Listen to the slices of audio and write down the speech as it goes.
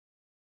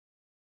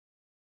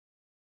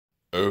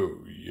Oh,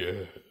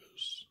 yes.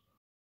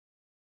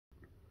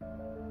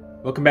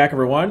 Welcome back,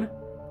 everyone.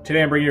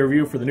 Today I'm bringing you a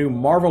review for the new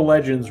Marvel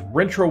Legends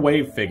Rintrah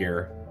wave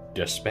figure,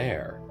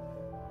 d-spayre.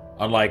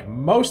 Unlike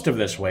most of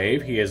this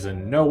wave, he is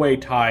in no way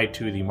tied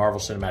to the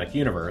Marvel Cinematic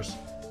Universe,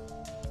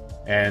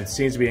 and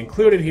seems to be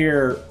included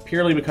here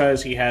purely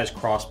because he has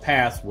crossed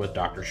paths with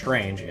Doctor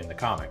Strange in the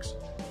comics.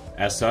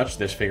 As such,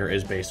 this figure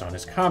is based on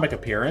his comic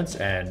appearance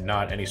and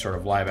not any sort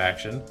of live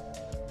action,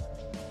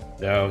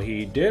 though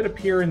he did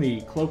appear in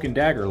the Cloak and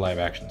Dagger live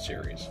action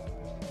series.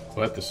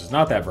 But this is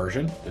not that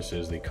version, this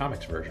is the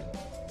comics version.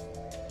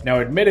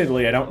 Now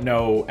admittedly, I don't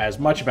know as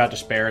much about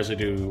d-spayre as I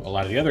do a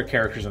lot of the other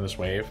characters in this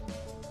wave,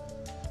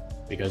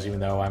 because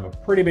even though I'm a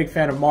pretty big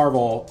fan of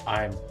Marvel,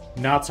 I'm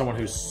not someone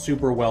who's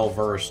super well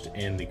versed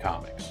in the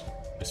comics,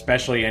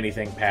 especially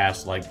anything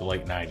past like the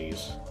late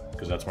 90s,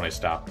 because that's when I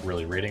stopped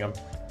really reading them.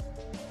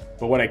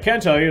 But what I can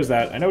tell you is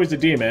that I know he's a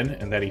demon,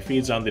 and that he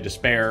feeds on the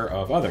despair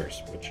of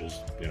others, which is,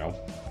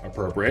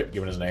 appropriate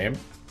given his name,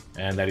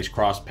 and that he's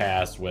crossed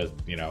paths with,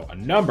 a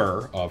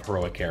number of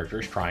heroic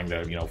characters trying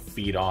to,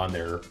 feed on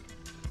their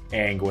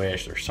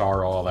anguish, their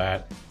sorrow, all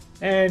that,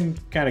 and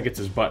kind of gets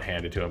his butt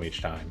handed to him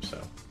each time, so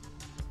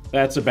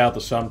that's about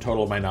the sum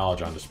total of my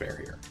knowledge on d-spayre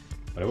here.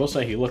 But I will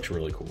say he looks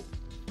really cool.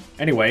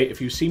 Anyway,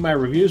 if you've seen my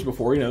reviews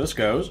before, you know this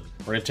goes.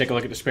 We're going to take a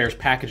look at d-spayre's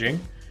packaging,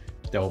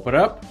 then we'll put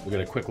up, we'll get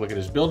a quick look at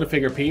his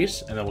Build-A-Figure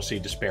piece, and then we'll see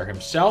d-spayre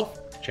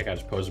himself, check out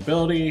his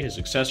posability, his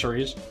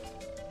accessories.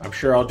 I'm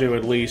sure I'll do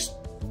at least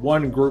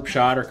one group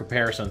shot or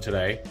comparison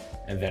today,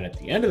 and then at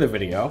the end of the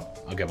video,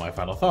 I'll get my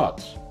final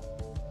thoughts.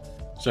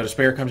 So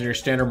d-spayre comes in your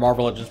standard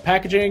Marvel Legends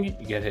packaging.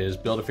 You get his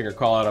Build-A-Figure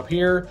callout up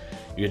here.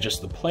 You get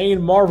just the plain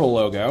Marvel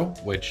logo,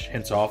 which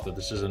hints off that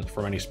this isn't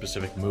from any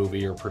specific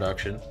movie or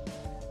production.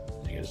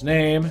 You get his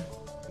name.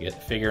 You get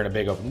the figure in a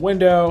big open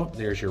window.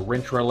 There's your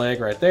Rintrah leg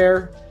right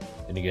there.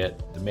 Then you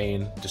get the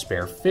main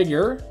d-spayre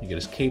figure. You get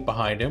his cape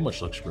behind him,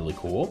 which looks really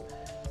cool.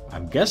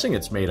 I'm guessing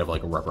it's made of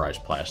like a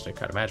rubberized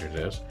plastic. I'd imagine it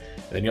is.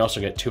 And then you also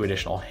get 2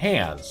 additional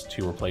hands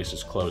to replace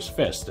his closed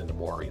fist into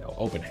more,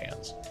 open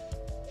hands.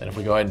 Then if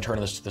we go ahead and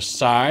turn this to the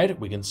side,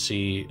 we can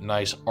see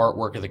nice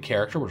artwork of the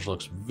character, which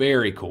looks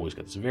very cool. He's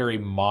got this very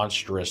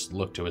monstrous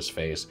look to his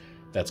face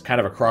that's kind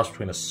of a cross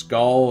between a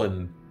skull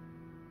and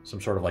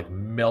some sort of like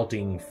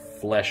melting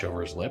flesh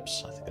over his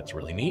lips. I think that's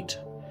really neat.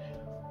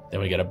 Then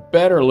we get a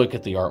better look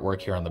at the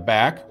artwork here on the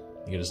back.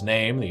 You get his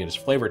name, you get his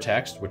flavor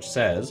text, which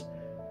says,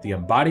 "The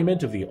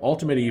embodiment of the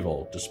ultimate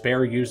evil,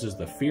 d-spayre uses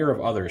the fear of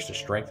others to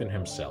strengthen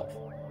himself."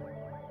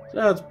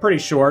 So it's pretty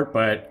short,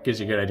 but gives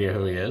you a good idea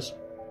who he is.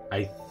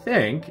 I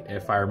think,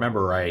 if I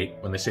remember right,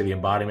 when they say the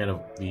embodiment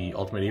of the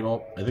ultimate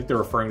evil, I think they're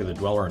referring to the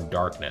Dweller in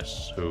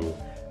Darkness, who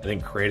I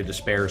think created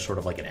d-spayre sort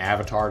of like an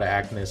avatar to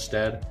act in his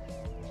stead.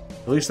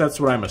 At least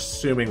that's what I'm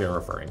assuming they're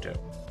referring to.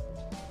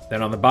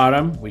 Then on the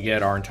bottom, we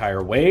get our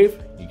entire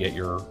wave. You get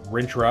your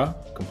Rintrah,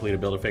 completed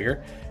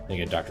Build-A-Figure. Then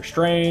you get Doctor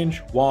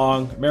Strange,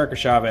 Wong, America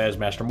Chavez,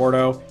 Master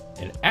Mordo,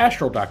 and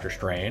Astral Doctor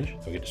Strange.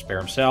 We get d-spayre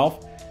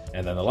himself.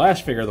 And then the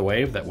last figure of the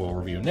wave that we'll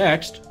review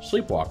next,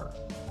 Sleepwalker.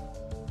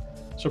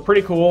 So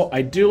pretty cool.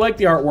 I do like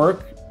the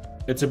artwork.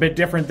 It's a bit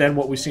different than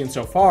what we've seen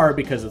so far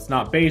because it's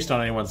not based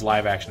on anyone's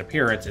live action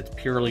appearance. It's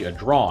purely a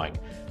drawing.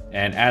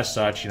 And as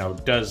such,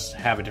 does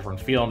have a different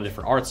feel and a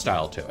different art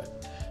style to it.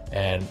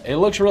 And it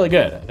looks really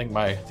good. I think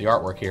the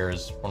artwork here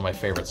is one of my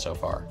favorites so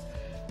far.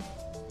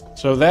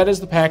 So that is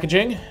the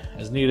packaging,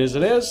 as neat as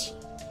it is.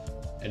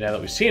 And now that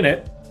we've seen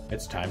it,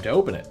 it's time to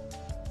open it.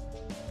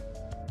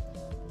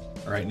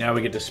 All right, now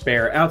we get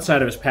d-spayre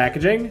outside of his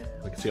packaging.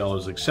 We can see all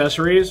his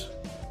accessories.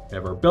 We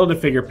have our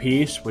Build-A-Figure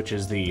piece, which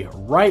is the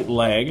right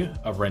leg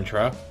of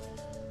Rintrah.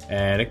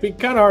 And it can be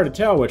kind of hard to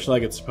tell which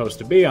leg it's supposed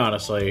to be,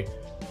 honestly.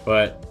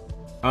 But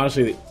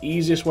honestly, the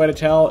easiest way to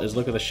tell is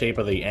look at the shape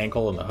of the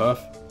ankle and the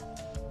hoof.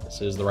 This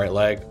is the right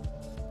leg.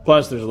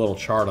 Plus, there's a little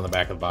chart on the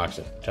back of the box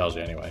that tells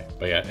you anyway.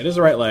 But yeah, it is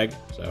the right leg,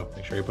 so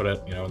make sure you put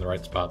it, in the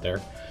right spot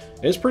there.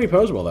 It is pretty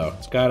posable though.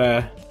 It's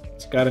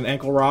got an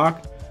ankle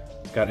rock.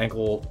 It's got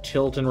ankle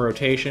tilt and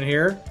rotation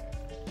here.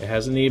 It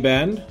has a knee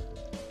bend,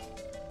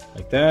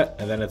 like that,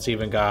 and then it's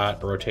even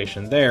got a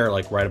rotation there,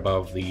 like right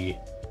above the,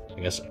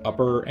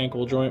 upper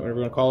ankle joint, whatever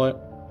you want to call it.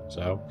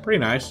 So pretty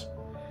nice.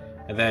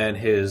 And then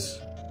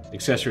his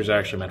accessories are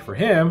actually meant for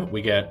him.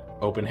 We get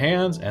open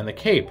hands and the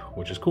cape,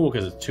 which is cool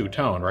because it's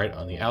two-tone, right?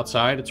 On the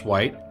outside, it's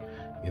white.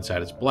 The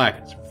inside, it's black.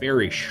 It's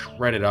very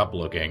shredded up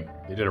looking.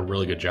 They did a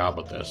really good job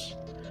with this.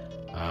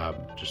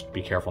 Just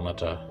be careful not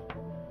to,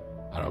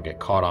 get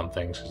caught on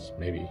things, because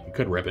maybe you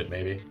could rip it,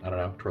 maybe. I don't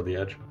know, toward the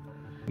edge.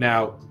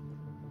 Now,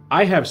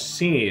 I have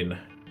seen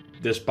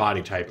this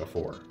body type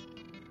before.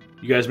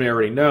 You guys may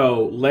already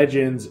know,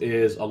 Legends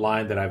is a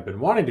line that I've been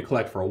wanting to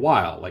collect for a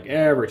while. Like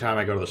every time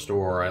I go to the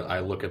store, I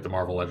look at the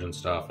Marvel Legends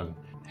stuff and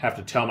have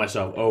to tell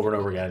myself over and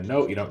over again,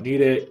 no, you don't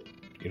need it.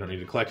 You don't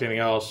need to collect anything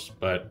else.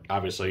 But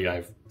obviously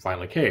I've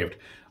finally caved.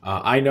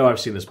 I know I've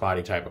seen this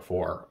body type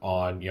before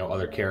on,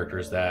 other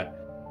characters that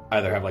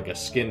either have like a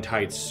skin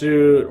tight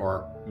suit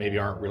or maybe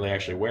aren't really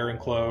actually wearing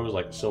clothes,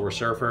 like the Silver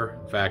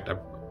Surfer. In fact,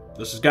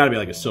 this has got to be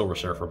like a Silver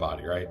Surfer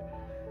body, right?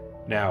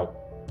 Now,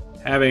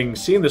 having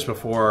seen this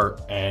before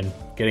and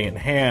getting it in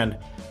hand,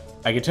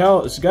 I can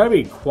tell it's got to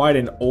be quite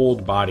an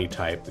old body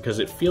type because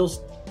it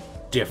feels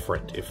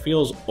different. It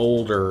feels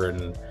older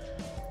and,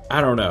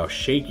 I don't know,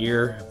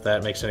 shakier, if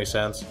that makes any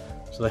sense.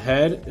 So the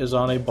head is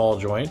on a ball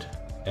joint,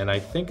 and I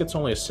think it's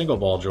only a single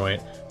ball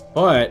joint,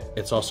 but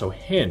it's also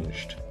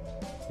hinged,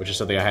 which is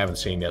something I haven't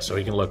seen yet. So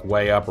he can look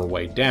way up or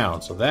way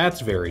down, so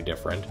that's very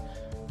different.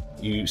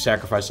 You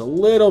sacrifice a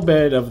little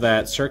bit of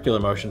that circular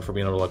motion for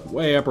being able to look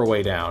way up or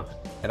way down.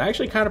 And I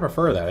actually kind of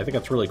prefer that. I think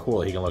that's really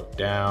cool. He can look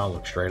down,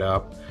 look straight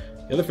up.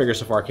 The other figures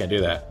so far can't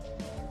do that.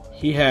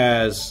 He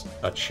has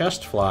a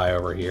chest fly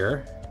over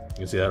here. You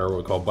can see that are what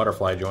we call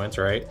butterfly joints,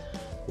 right?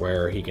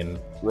 Where he can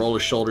roll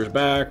his shoulders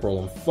back,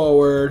 roll them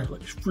forward,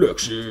 like he's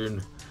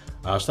flexing.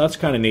 So that's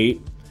kind of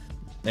neat.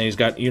 And he's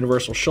got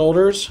universal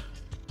shoulders.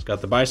 He's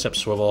got the bicep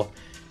swivel.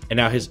 And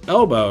now his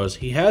elbows,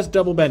 he has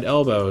double bend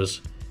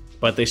elbows,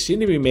 but they seem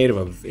to be made of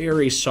a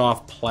very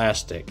soft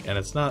plastic. And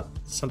it's not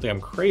something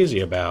I'm crazy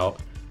about,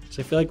 because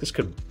I feel like this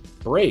could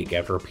break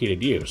after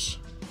repeated use.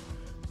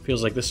 It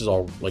feels like this is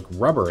all like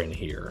rubber in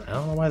here. I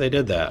don't know why they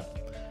did that,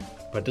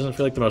 but it doesn't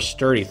feel like the most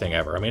sturdy thing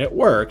ever. I mean, it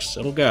works,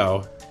 it'll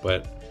go,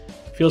 but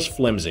it feels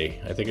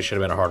flimsy. I think it should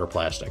have been a harder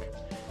plastic.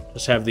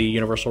 Just have the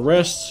universal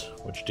wrists,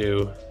 which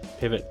do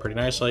pivot pretty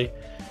nicely.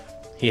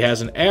 He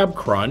has an ab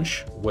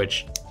crunch,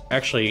 which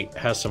actually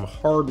has some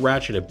hard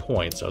ratcheted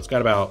points. So it's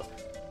got about,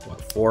 what,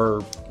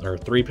 4 or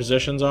 3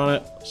 positions on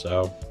it.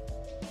 So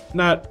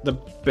not the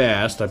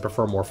best. I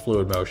prefer more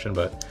fluid motion,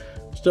 but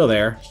still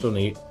there, still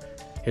neat.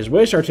 His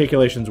waist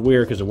articulation's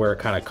weird because of where it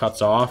kind of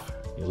cuts off.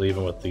 You leave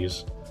him with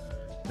these,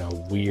 you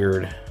know,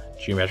 weird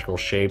geometrical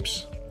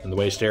shapes in the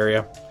waist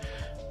area.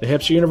 The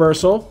hips are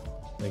universal.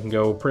 They can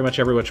go pretty much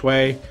every which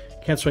way.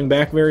 Can't swing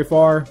back very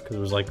far because it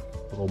was like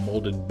a little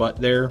molded butt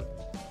there.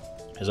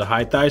 Has a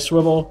high thigh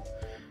swivel.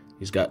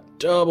 He's got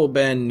double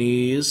bend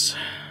knees,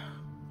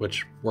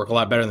 which work a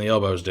lot better than the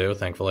elbows do,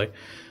 thankfully.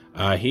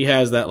 He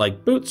has that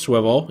like boot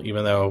swivel,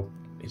 even though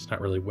he's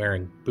not really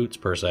wearing boots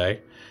per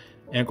se.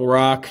 Ankle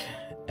rock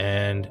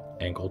and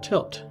ankle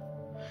tilt.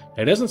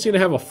 Now, it doesn't seem to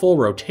have a full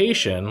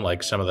rotation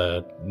like some of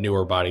the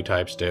newer body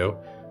types do.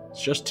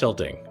 It's just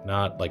tilting,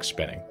 not like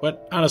spinning.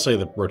 But honestly,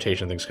 the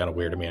rotation thing's kind of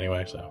weird to me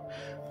anyway, so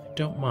I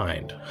don't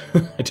mind.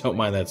 I don't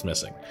mind that it's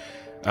missing.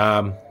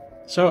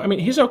 So, I mean,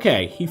 he's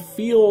okay. He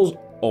feels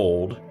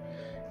old.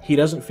 He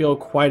doesn't feel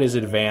quite as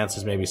advanced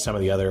as maybe some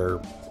of the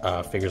other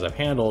figures I've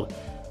handled,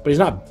 but he's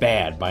not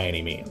bad by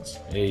any means.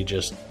 He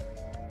just,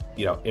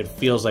 you know, it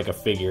feels like a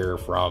figure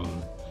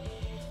from,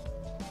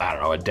 I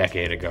don't know, a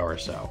decade ago or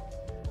so.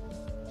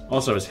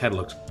 Also, his head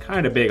looks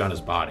kind of big on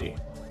his body.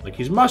 Like,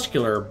 he's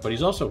muscular, but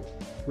he's also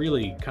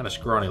really kind of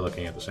scrawny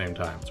looking at the same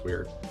time. It's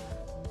weird.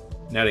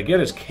 Now, to get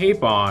his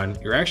cape on,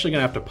 you're actually going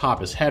to have to pop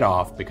his head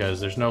off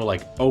because there's no,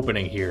 like,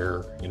 opening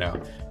here, you know.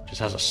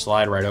 Just has to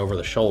slide right over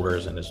the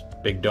shoulders, and his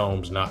big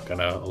dome's not going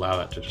to allow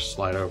that to just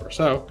slide over.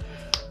 So,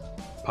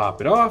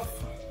 pop it off.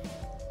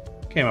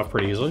 Came off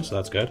pretty easily, so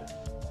that's good.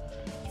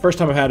 First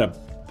time I've had to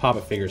pop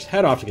a figure's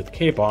head off to get the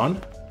cape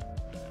on.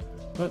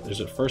 But there's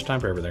a first time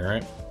for everything,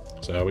 right?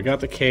 So we got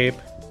the cape.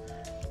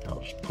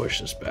 I'll just push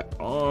this back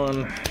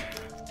on.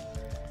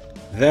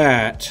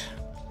 That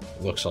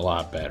looks a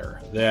lot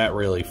better. That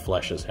really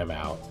fleshes him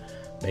out.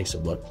 Makes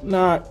him look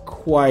not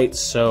quite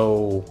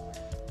so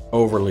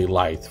overly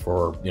lithe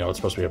for, you know, it's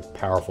supposed to be a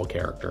powerful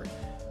character.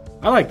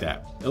 I like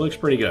that. It looks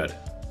pretty good.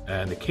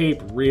 And the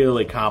cape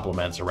really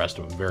complements the rest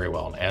of him very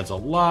well and adds a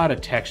lot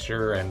of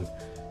texture and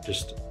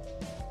just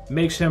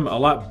makes him a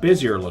lot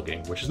busier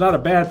looking, which is not a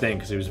bad thing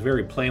because he was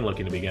very plain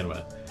looking to begin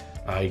with.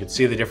 You can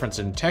see the difference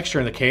in texture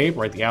in the cape.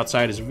 Right, the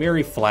outside is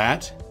very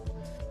flat,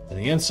 and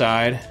the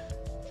inside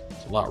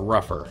is a lot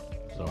rougher.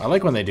 So I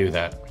like when they do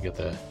that. You get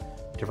the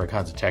different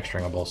kinds of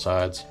texturing on both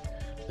sides.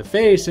 The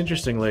face,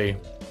 interestingly,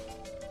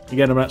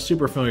 again, I'm not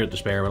super familiar with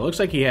d-spayre, but it looks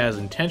like he has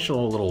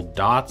intentional little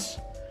dots,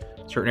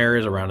 certain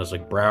areas around his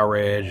like brow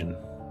ridge and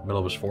middle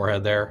of his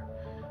forehead there.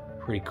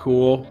 Pretty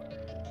cool.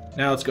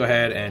 Now let's go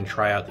ahead and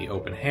try out the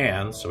open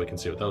hands so we can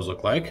see what those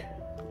look like.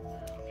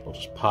 We'll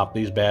just pop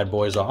these bad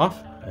boys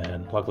off,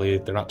 and luckily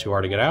they're not too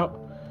hard to get out.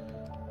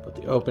 Put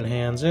the open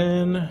hands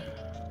in.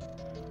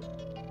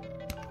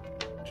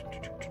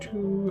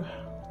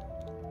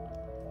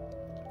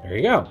 There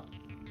you go.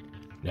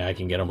 Now I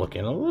can get him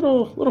looking a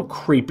little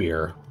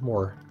creepier,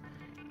 more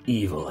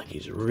evil, like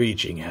he's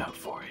reaching out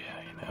for you,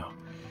 you know.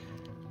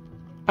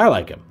 I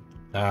like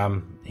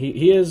him.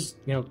 He is,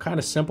 you know, kind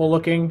of simple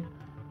looking,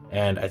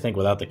 and I think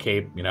without the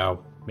cape, you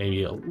know,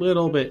 maybe a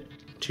little bit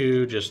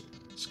too just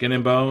skin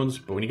and bones,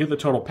 but when you get the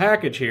total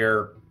package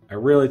here, I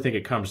really think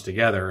it comes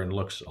together and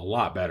looks a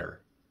lot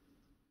better.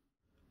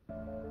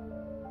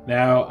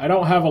 Now, I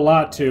don't have a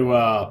lot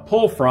to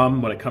pull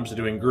from when it comes to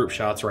doing group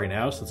shots right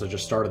now, since I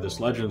just started this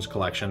Legends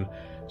collection.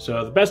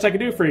 So the best I can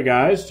do for you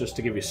guys, just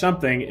to give you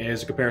something,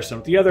 is a comparison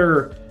with the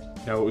other,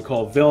 you know, what we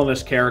call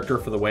villainous character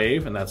for the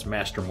wave, and that's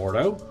Master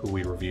Mordo, who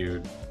we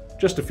reviewed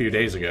just a few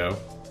days ago.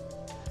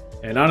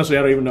 And honestly,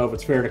 I don't even know if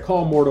it's fair to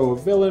call Mordo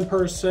a villain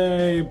per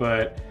se,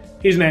 but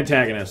he's an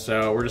antagonist,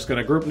 so we're just going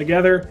to group them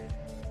together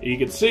You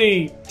can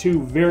see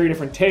two very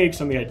different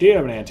takes on the idea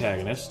of an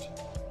antagonist.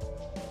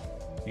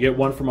 You get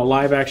one from a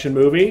live-action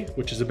movie,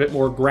 which is a bit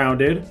more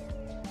grounded.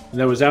 And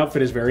though his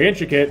outfit is very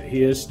intricate,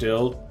 he is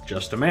still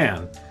just a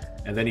man.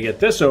 And then you get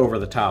this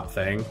over-the-top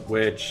thing,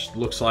 which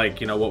looks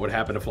like, you know, what would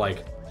happen if,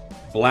 like,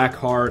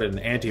 Blackheart and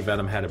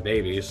Anti-Venom had a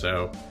baby,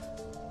 so...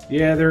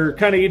 yeah, they're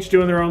kind of each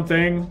doing their own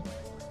thing.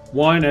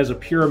 One as a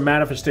pure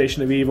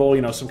manifestation of evil,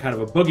 you know, some kind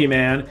of a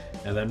boogeyman.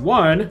 And then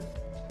one,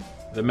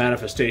 the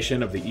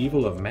manifestation of the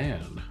evil of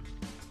man.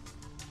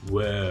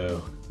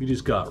 Whoa, we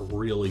just got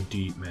really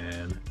deep,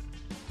 man.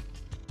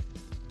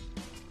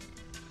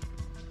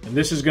 And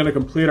this is going to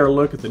complete our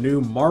look at the new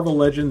Marvel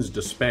Legends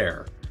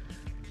d-spayre.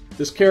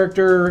 This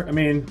character, I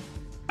mean,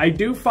 I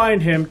do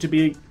find him to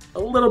be a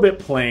little bit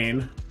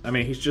plain. I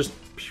mean, he's just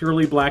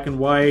purely black and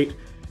white.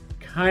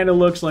 Kind of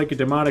looks like a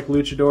demonic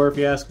luchador, if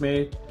you ask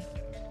me.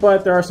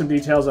 But there are some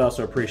details I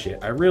also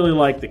appreciate. I really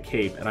like the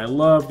cape, and I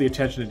love the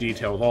attention to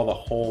detail with all the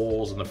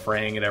holes and the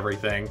fraying and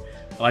everything.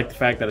 I like the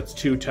fact that it's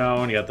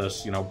two-tone. You got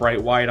this, you know,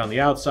 bright white on the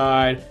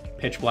outside,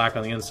 pitch black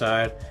on the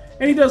inside.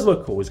 And he does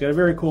look cool. He's got a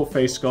very cool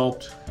face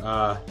sculpt.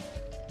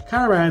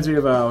 Kind of reminds me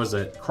of, was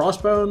it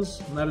Crossbones?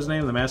 Isn't that his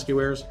name, the mask he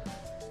wears?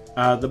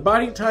 The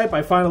body type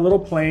I find a little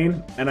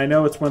plain, and I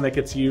know it's one that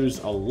gets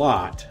used a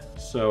lot.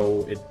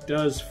 So it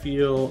does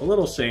feel a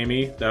little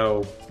samey,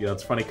 though, you know,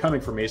 it's funny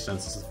coming from me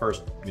since it's the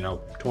first, you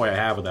know, toy I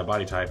have with that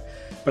body type.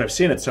 But I've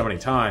seen it so many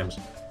times.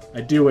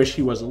 I do wish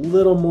he was a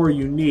little more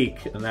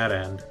unique in that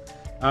end.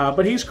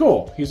 But he's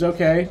cool. He's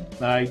okay.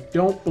 I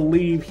don't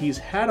believe he's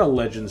had a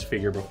Legends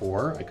figure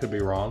before. I could be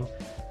wrong.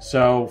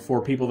 So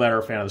for people that are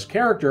a fan of this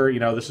character, you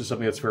know, this is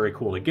something that's very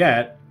cool to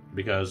get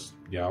because,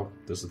 you know,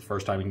 this is the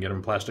first time you can get him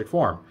in plastic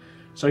form.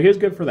 So he is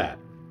good for that.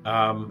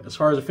 As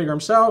far as the figure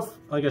himself,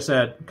 like I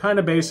said, kind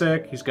of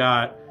basic. He's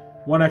got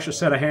one extra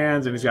set of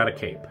hands and he's got a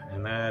cape.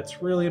 And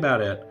that's really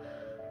about it.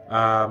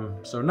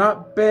 So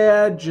not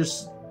bad,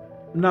 just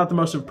not the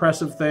most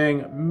impressive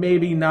thing.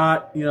 Maybe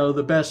not, you know,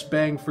 the best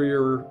bang for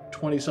your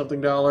 $20-something.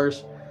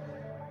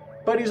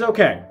 But he's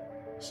okay.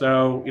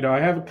 So, you know, I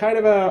have kind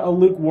of a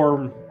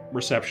lukewarm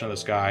reception of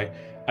this guy.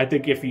 I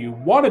think if you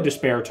want a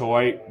d-spayre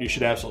toy, you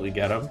should absolutely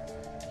get him.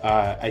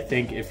 I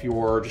think if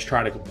you're just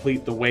trying to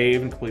complete the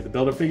wave and complete the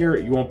Builder figure,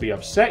 you won't be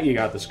upset you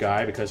got this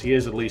guy because he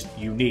is at least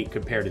unique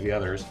compared to the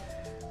others.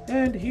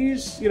 And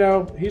he's, you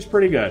know, he's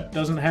pretty good.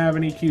 Doesn't have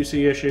any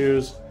QC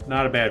issues.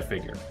 Not a bad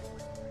figure.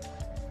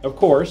 Of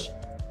course,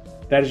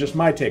 that is just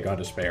my take on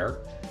d-spayre.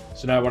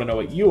 So now I want to know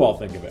what you all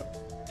think of him.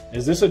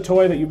 Is this a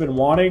toy that you've been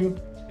wanting?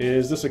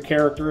 Is this a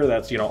character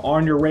that's, you know,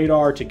 on your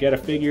radar to get a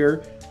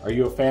figure? Are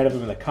you a fan of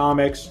him in the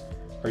comics?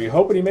 Are you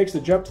hoping he makes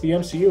the jump to the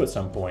MCU at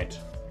some point?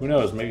 Who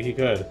knows, maybe he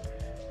could.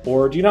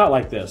 Or do you not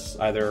like this?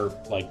 Either,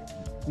 like,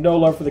 no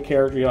love for the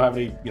character, you don't have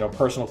any, you know,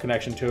 personal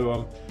connection to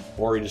him,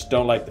 or you just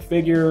don't like the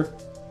figure.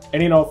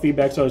 Any and all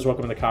feedback's always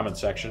welcome in the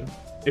comments section.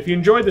 If you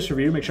enjoyed this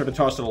review, make sure to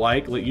toss it a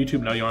like. Let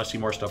YouTube know you want to see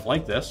more stuff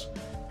like this.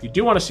 If you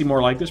do want to see more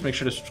like this, make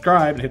sure to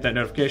subscribe and hit that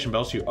notification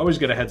bell so you always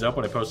get a heads up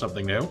when I post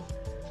something new.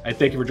 I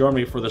thank you for joining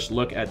me for this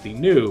look at the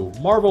new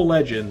Marvel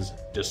Legends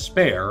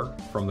d-spayre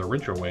from the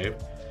Rintrah wave.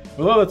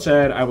 With all that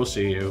said, I will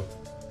see you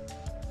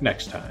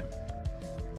next time.